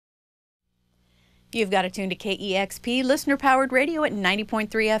You've got to tune to KEXP, listener-powered radio at 90.3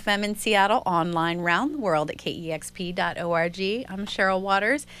 FM in Seattle, online round the world at KEXP.org. I'm Cheryl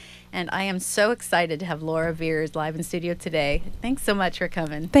Waters, and I am so excited to have Laura Veirs live in studio today. Thanks so much for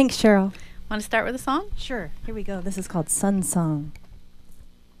coming. Thanks, Cheryl. Want to start with a song? Sure. Here we go. This is called Sun Song.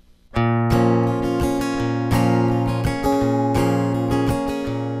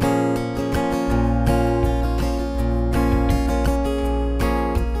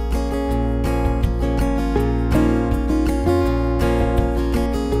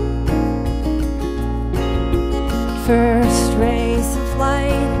 First rays of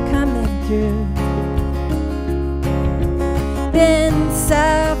light coming through. Been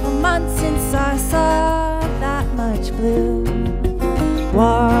several months since I saw that much blue.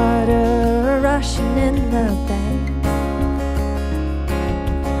 Water rushing in the banks.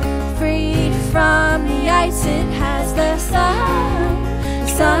 Freed from the ice, it has the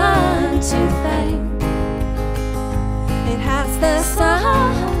sun to thank. It has the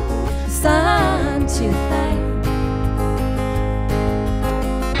sun to thank.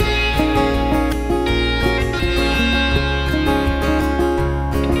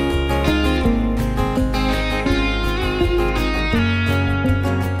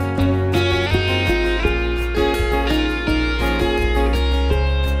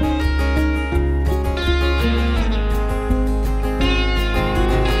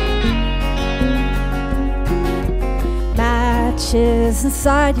 Matches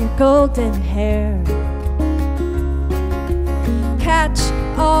inside your golden hair. Catch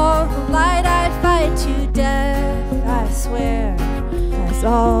all the light, I'd fight to death, I swear, as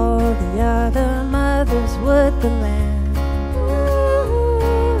all the other mothers would the land.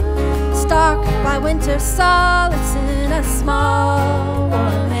 Stalked by winter solace in a small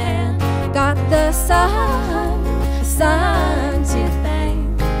warm hand. Got the sun to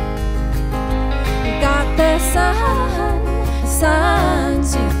thank. Got the sun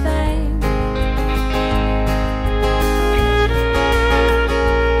to thank.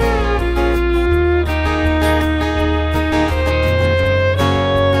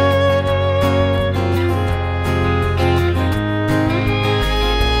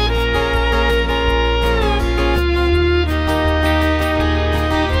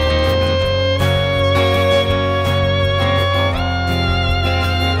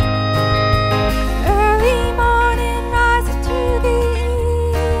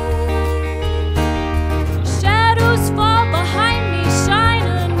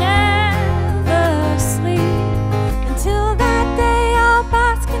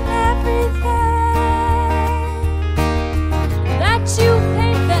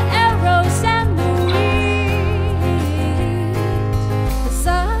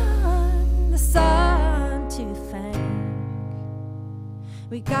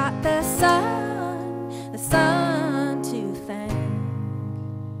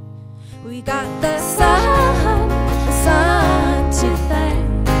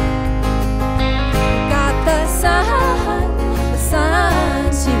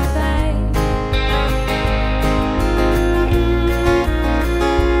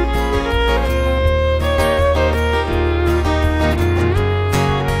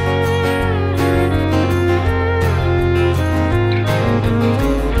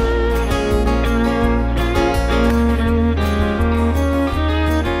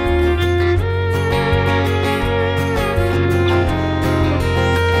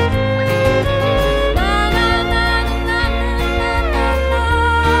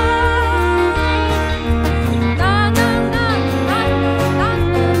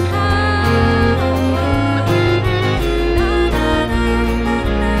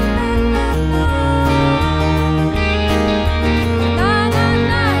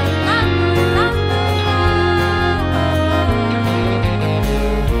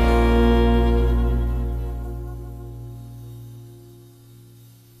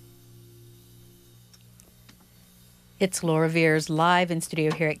 It's Laura Veirs live in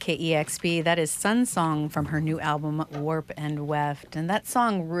studio here at KEXP. That is Sun Song from her new album, Warp and Weft. And that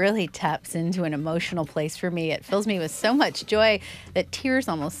song really taps into an emotional place for me. It fills me with so much joy that tears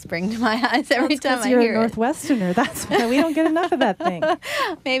almost spring to my eyes every time I hear it. You're a Northwesterner. That's why we don't get enough of that thing.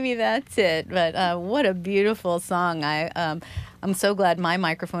 Maybe that's it. But what a beautiful song. I'm so glad my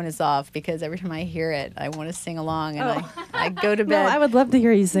microphone is off because every time I hear it, I want to sing along and I go to bed. No, I would love to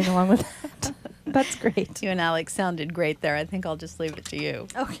hear you sing along with that. That's great. You and Alex sounded great there. I think I'll just leave it to you.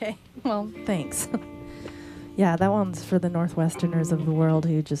 Okay. Well, thanks. Yeah, that one's for the Northwesterners of the world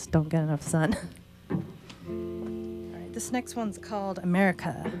who just don't get enough sun. All right, this next one's called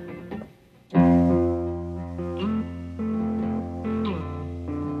America.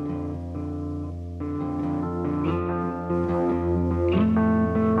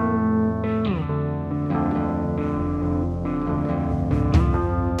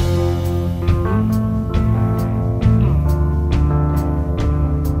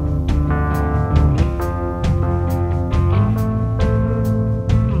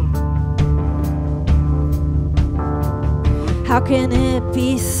 How can it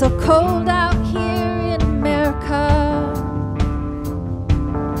be so cold out here in America?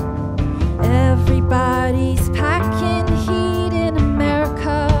 Everybody's packing heat in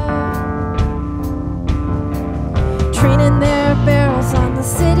America, training their barrels on the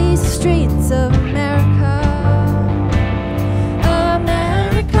city streets of America.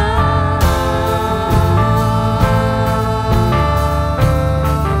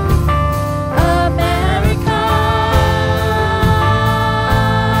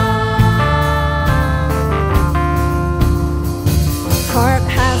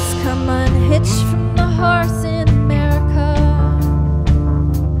 From the horse in America,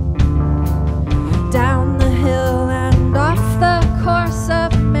 down the hill and off the course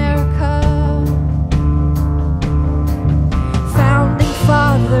of America. Founding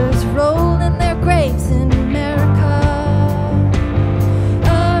fathers roll in their graves in America.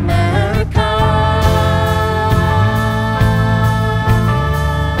 America.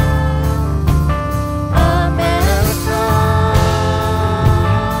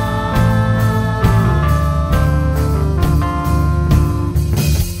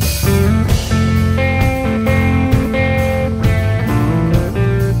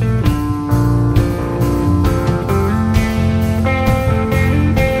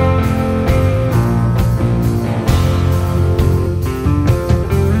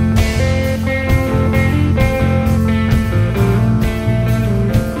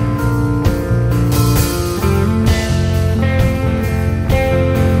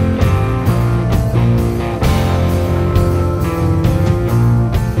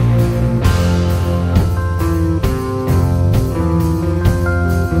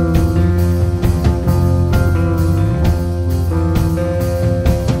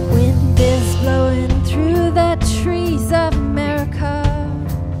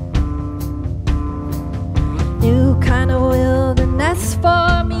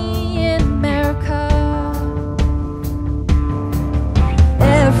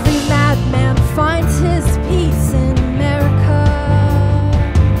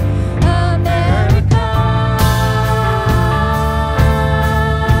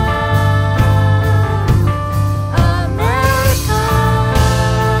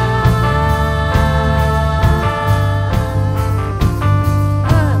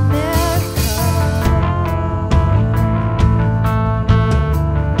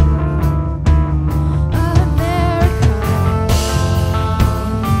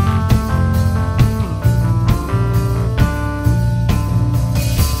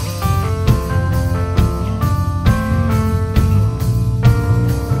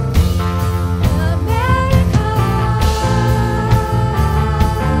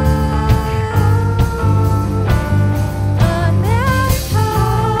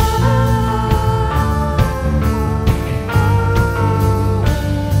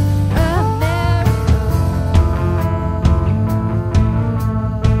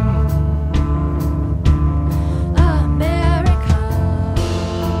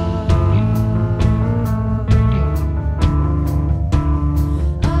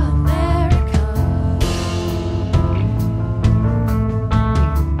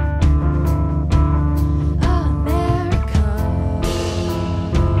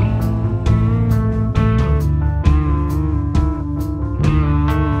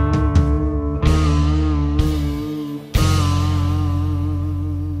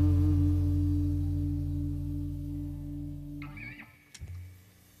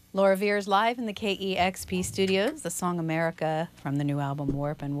 Laura Veirs live in the KEXP studios, the song America from the new album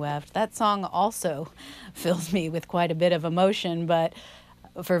Warp and Weft. That song also fills me with quite a bit of emotion, but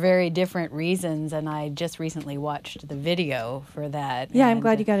for very different reasons, and I just recently watched the video for that. Yeah, I'm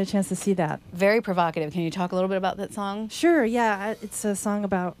glad you got a chance to see that. Very provocative. Can you talk a little bit about that song? Sure, yeah. It's a song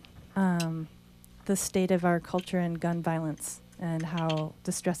about the state of our culture and gun violence and how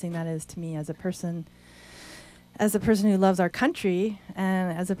distressing that is to me as a person who loves our country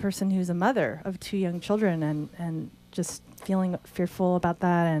and as a person who's a mother of 2 young children, and just feeling fearful about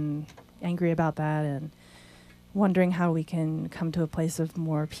that and angry about that and wondering how we can come to a place of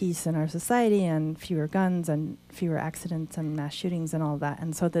more peace in our society and fewer guns and fewer accidents and mass shootings and all that.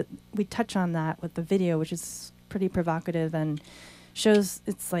 And so that we touch on that with the video, which is pretty provocative and shows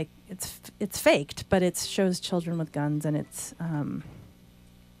it's faked, but it shows children with guns, and it's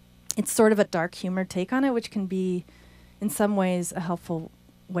sort of a dark humor take on it, which can be in some ways a helpful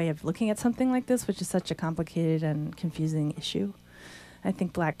way of looking at something like this, which is such a complicated and confusing issue. I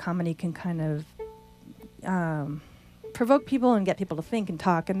think black comedy can kind of provoke people and get people to think and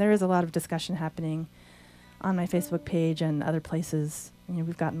talk, and there is a lot of discussion happening on my Facebook page and other places. You know,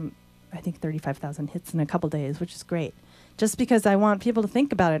 we've gotten, I think, 35,000 hits in a couple days, which is great just because I want people to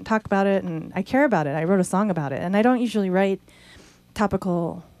think about it and talk about it, and I care about it. I wrote a song about it, and I don't usually write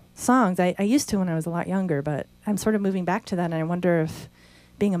topical songs. I used to when I was a lot younger, but I'm sort of moving back to that, and I wonder if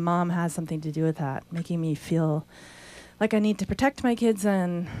being a mom has something to do with that, making me feel like I need to protect my kids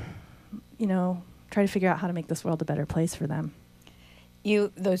and, try to figure out how to make this world a better place for them.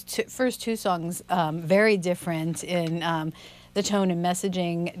 Those first two songs, very different in the tone and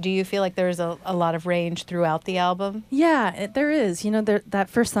messaging. Do you feel like there's a lot of range throughout the album? Yeah, there is. That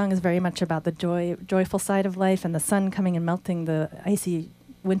first song is very much about the joyful side of life and the sun coming and melting the icy,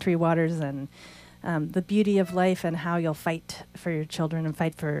 wintry waters, and the beauty of life and how you'll fight for your children and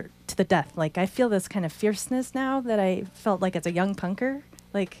fight to the death. Like, I feel this kind of fierceness now that I felt like as a young punker,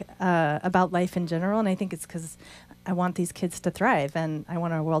 about life in general. And I think it's because I want these kids to thrive and I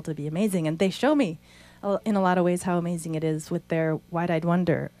want our world to be amazing. And they show me in a lot of ways how amazing it is with their wide-eyed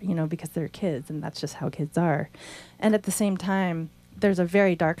wonder, because they're kids, and that's just how kids are. And at the same time, there's a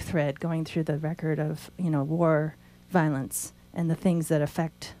very dark thread going through the record of, war, violence, and the things that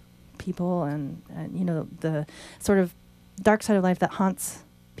affect people, and the sort of dark side of life that haunts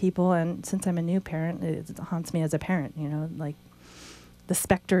people. And since I'm a new parent, it haunts me as a parent, like the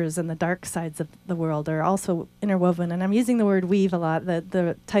specters and the dark sides of the world are also interwoven. And I'm using the word weave a lot.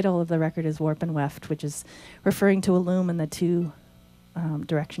 The title of the record is Warp and Weft, which is referring to a loom and the two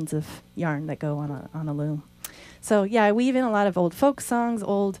directions of yarn that go on a loom. So yeah, I weave in a lot of old folk songs,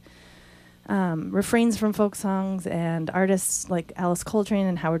 old refrains from folk songs, and artists like Alice Coltrane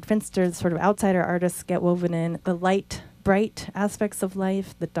and Howard Finster, the sort of outsider artists, get woven in. The light, bright aspects of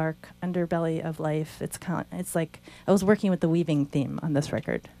life, the dark underbelly of life. It's like I was working with the weaving theme on this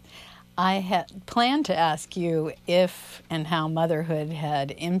record. I had planned to ask you if and how motherhood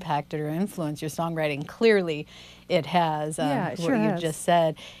had impacted or influenced your songwriting. Clearly, it has, it what sure you has. just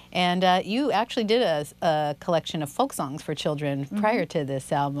said. And you actually did a collection of folk songs for children prior to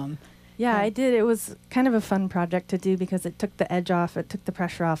this album. Yeah, I did. It was kind of a fun project to do because it took the edge off. It took the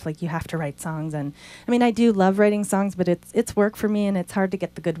pressure off. Like, you have to write songs. And I mean, I do love writing songs, but it's work for me, and it's hard to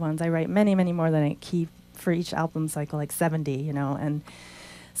get the good ones. I write many, many more than I keep for each album cycle, like 70, And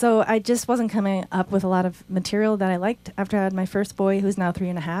so I just wasn't coming up with a lot of material that I liked after I had my first boy, who's now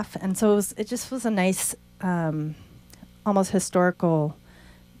 3.5. And so it just was a nice, almost historical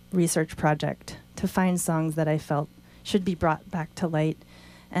research project to find songs that I felt should be brought back to light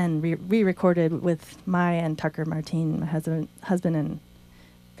and re-recorded with my and Tucker Martine, my husband and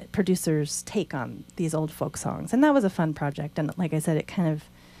producer's take on these old folk songs. And that was a fun project. And like I said, it kind of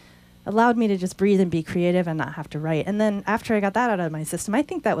allowed me to just breathe and be creative and not have to write. And then after I got that out of my system, I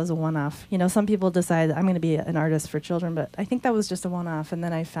think that was a one-off. Some people decide I'm going to be an artist for children, but I think that was just a one-off. And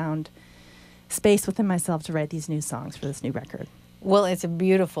then I found space within myself to write these new songs for this new record. Well, it's a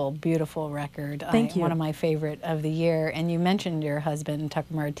beautiful, beautiful record. Thank you. One of my favorite of the year. And you mentioned your husband,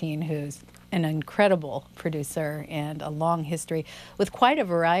 Tucker Martine, who's an incredible producer and a long history with quite a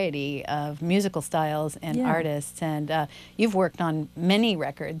variety of musical styles and artists. And you've worked on many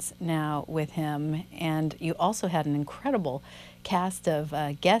records now with him. And you also had an incredible cast of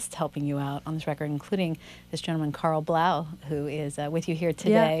guests helping you out on this record, including this gentleman, Carl Blau, who is with you here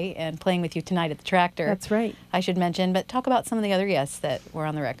today and playing with you tonight at the Tractor. That's right. I should mention, but talk about some of the other guests that were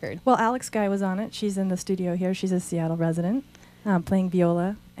on the record. Well, Alex Guy was on it. She's in the studio here. She's a Seattle resident, playing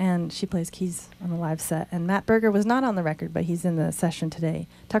viola, and she plays keys on the live set. And Matt Berger was not on the record, but he's in the session today.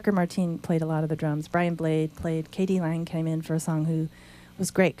 Tucker Martine played a lot of the drums. Brian Blade played. Katie Lang came in for a song who was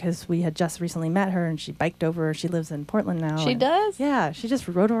great because we had just recently met her, and she biked over. She lives in Portland now. She does? Yeah, she just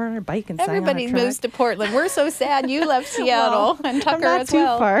rode over on her bike and sang on Everybody her track. moves to Portland. We're so sad you left Seattle and Tucker I'm not as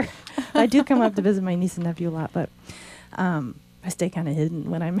well. too far. I do come up to visit my niece and nephew a lot, but I stay kind of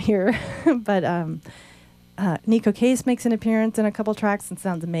hidden when I'm here. But Nico Case makes an appearance in a couple tracks and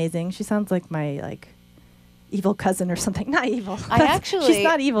sounds amazing. She sounds like my evil cousin or something. Not evil. She's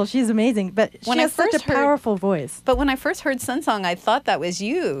not evil. She's amazing, but she has such a powerful voice. But when I first heard Sun Song, I thought that was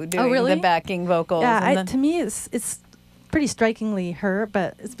you doing the backing vocals. Yeah, to me, it's pretty strikingly her,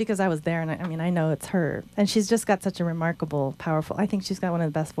 but it's because I was there, and I know it's her. And she's just got such a remarkable, powerful. I think she's got one of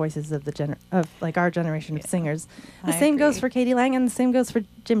the best voices of our generation of singers. The same goes for Katie Lang, and the same goes for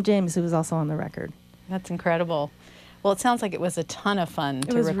Jim James, who was also on the record. That's incredible. Well, it sounds like it was a ton of fun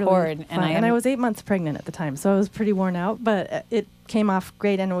to record. Really fun. And I was 8 months pregnant at the time, so I was pretty worn out, but it came off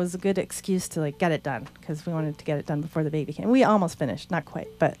great, and it was a good excuse to get it done, because we wanted to get it done before the baby came. We almost finished, not quite,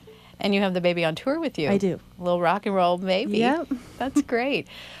 but... And you have the baby on tour with you. I do. A little rock and roll baby. Yep. That's great.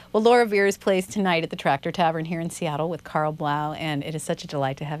 Well, Laura Veirs plays tonight at the Tractor Tavern here in Seattle with Carl Blau, and it is such a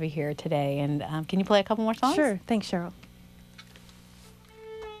delight to have you here today. And can you play a couple more songs? Sure. Thanks, Cheryl.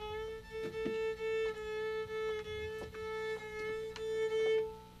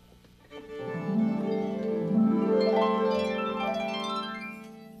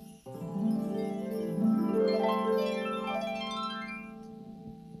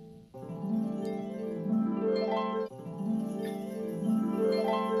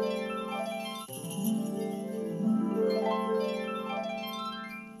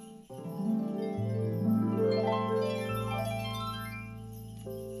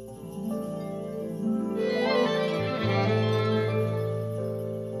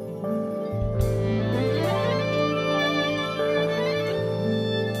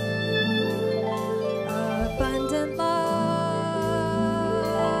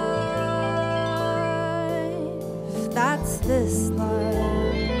 this life.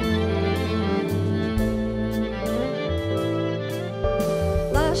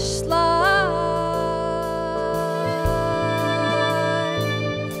 Lush life,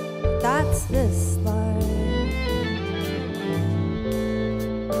 that's this life.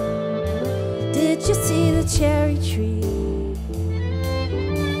 Did you see the cherry tree?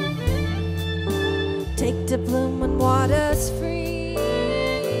 Take to bloom when water's free.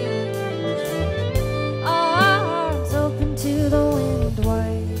 Arms open to the wind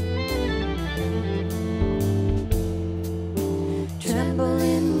white. Tremble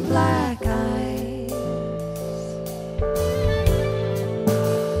in black eyes.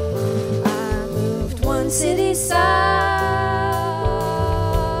 I moved one city south,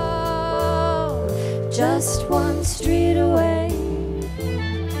 just one street away.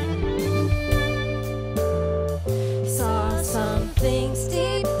 Things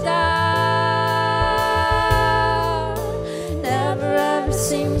deep down never ever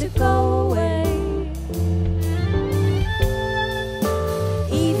seem to go away.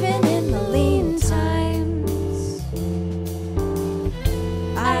 Even in the lean times,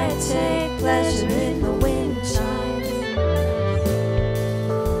 I take pleasure in the wind chimes,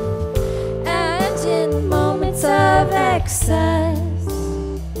 and in moments of excess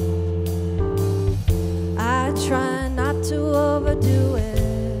I try not to overdo it.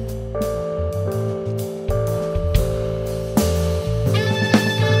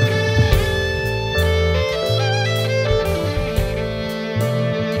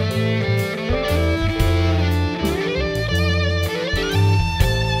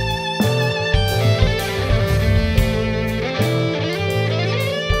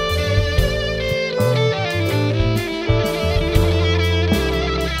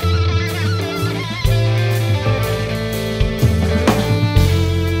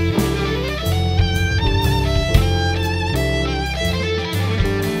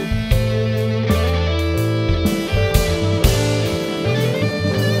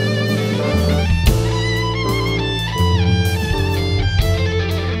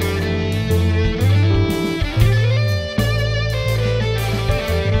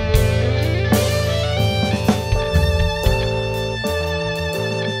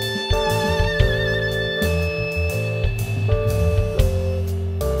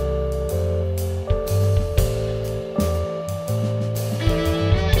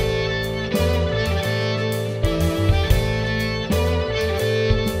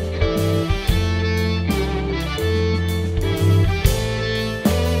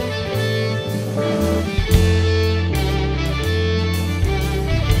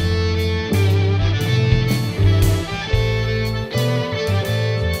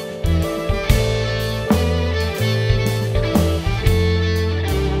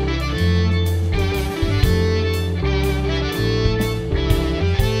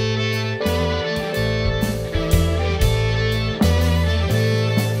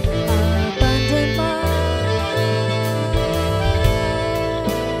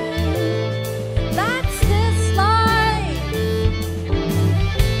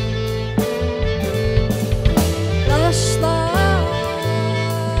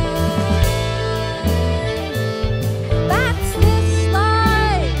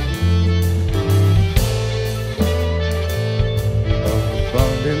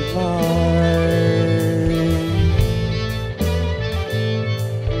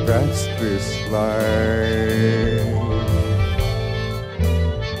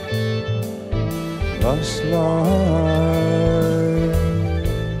 Lush life,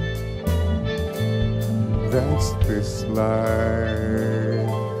 that's this life.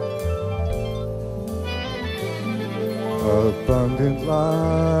 Abundant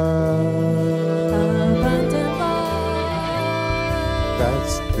life, Abundant life,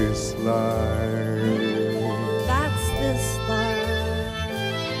 that's this life. that's this life.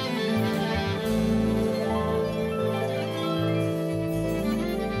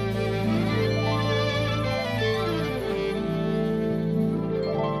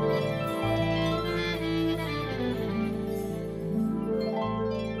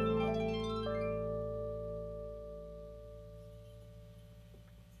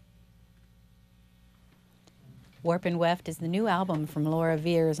 Warp and Weft is the new album from Laura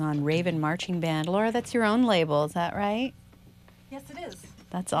Veirs on Raven Marching Band. Laura, that's your own label, is that right? Yes, it is.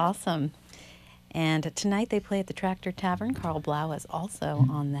 That's awesome. And tonight they play at the Tractor Tavern. Carl Blau is also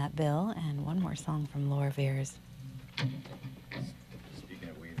on that bill. And one more song from Laura Veirs. Speaking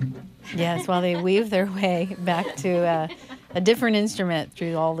of weaving. Yes, while they weave their way back to a different instrument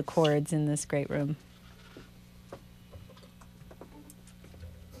through all the chords in this great room.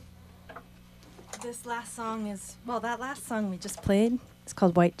 This last song is, that last song we just played is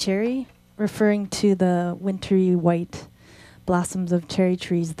called White Cherry, referring to the wintry white blossoms of cherry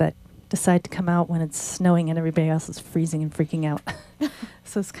trees that decide to come out when it's snowing and everybody else is freezing and freaking out.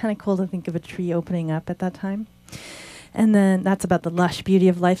 So it's kind of cool to think of a tree opening up at that time. And then that's about the lush beauty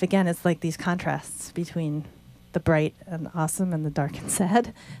of life. Again, it's like these contrasts between the bright and awesome and the dark and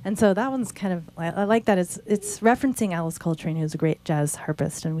sad. And so that one's kind of, I like that. It's referencing Alice Coltrane, who's a great jazz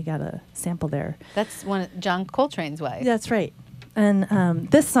harpist, and we got a sample there. That's one of John Coltrane's wife. That's right. And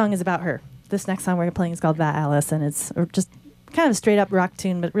this song is about her. This next song we're playing is called That Alice, and it's just kind of a straight up rock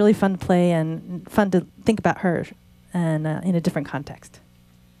tune, but really fun to play and fun to think about her and in a different context.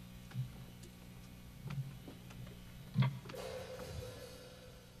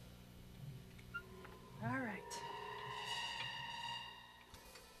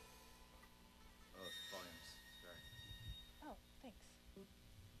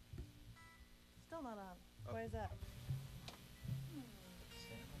 Why is that?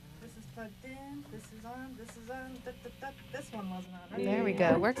 This is plugged in. This is on. This is on. This one wasn't on. Right? There we go.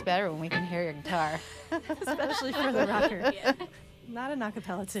 It works better when we can hear your guitar. Especially for the rocker. Yeah. Not an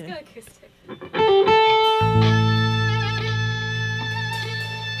acapella tune. It's acoustic.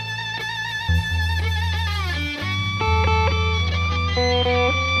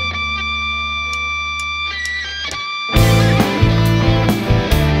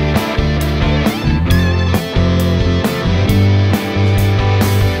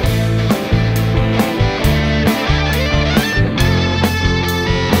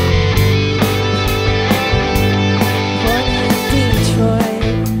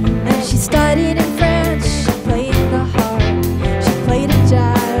 Studied in French, she played the harp, she played in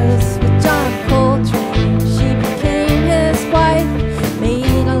jazz with John Coltrane. She became his wife,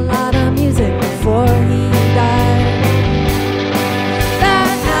 made a lot of music before he died. That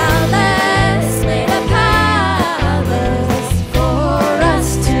Alice made a palace for us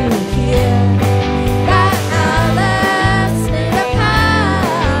to hear. That Alice made a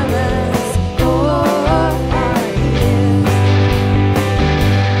palace for our ears.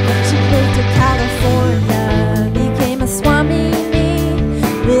 She moved to California, became a swami,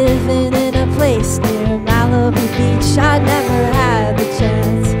 living in a place near Malibu Beach. I never had the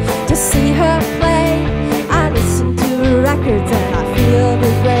chance to see her play. I listen to her records and I feel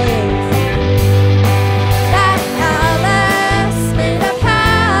the grace. That Alice made a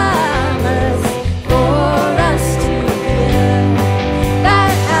palace for us to hear.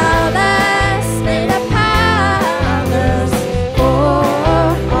 That Alice made a palace for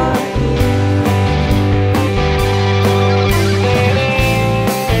our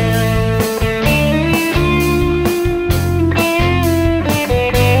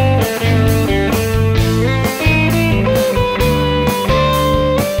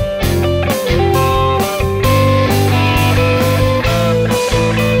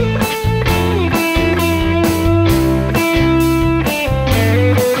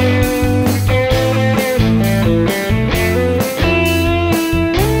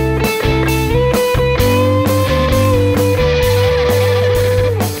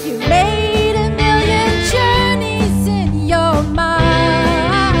You made a million journeys in your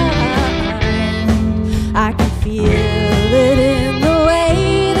mind. I can feel it in the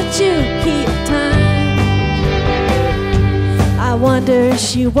way that you keep time. I wonder, is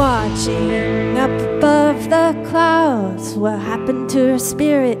she watching up above the clouds? What happened to her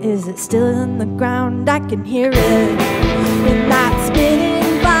spirit? Is it still in the ground? I can hear it. Midnight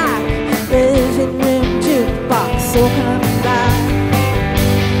spinning black, living room jukebox, so come back.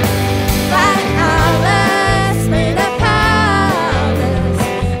 That Alice made a palace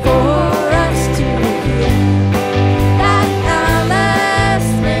for us to hear. That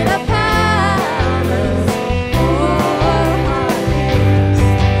Alice made a palace for our ears.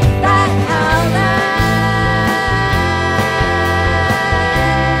 That Alice,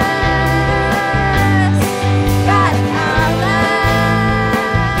 that Alice.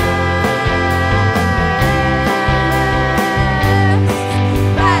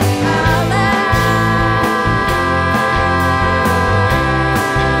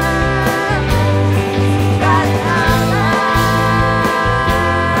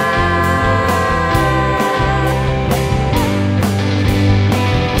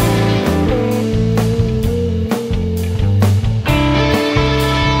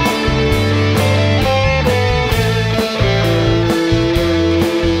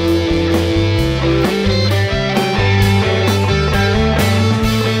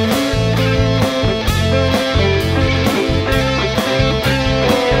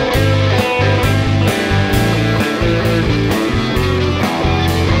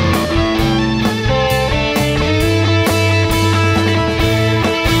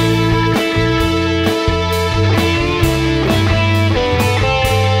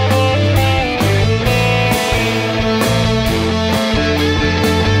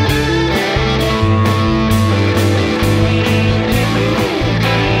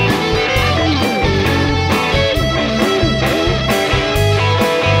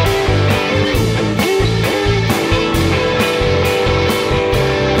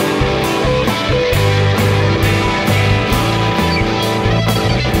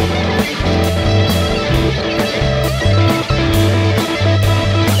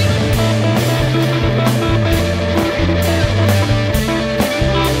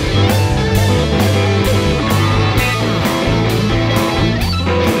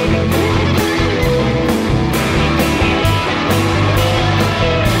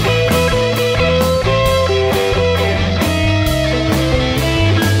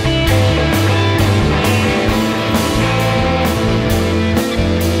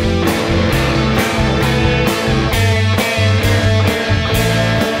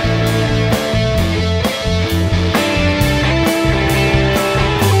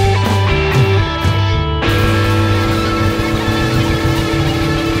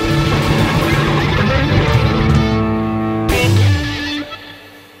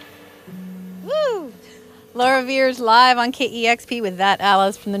 Laura Veirs live on KEXP with That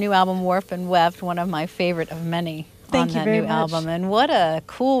Alice from the new album Warp and Weft, one of my favorite of many. Thank on you that very new much. album. And what a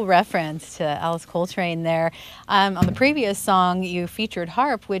cool reference to Alice Coltrane there. On the previous song, you featured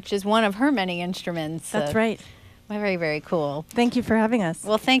harp, which is one of her many instruments. That's right. Very, very cool. Thank you for having us.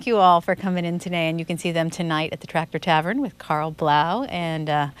 Well, thank you all for coming in today, and you can see them tonight at the Tractor Tavern with Carl Blau,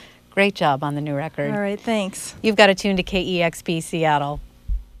 and great job on the new record. All right, thanks. You've got to tune to KEXP Seattle.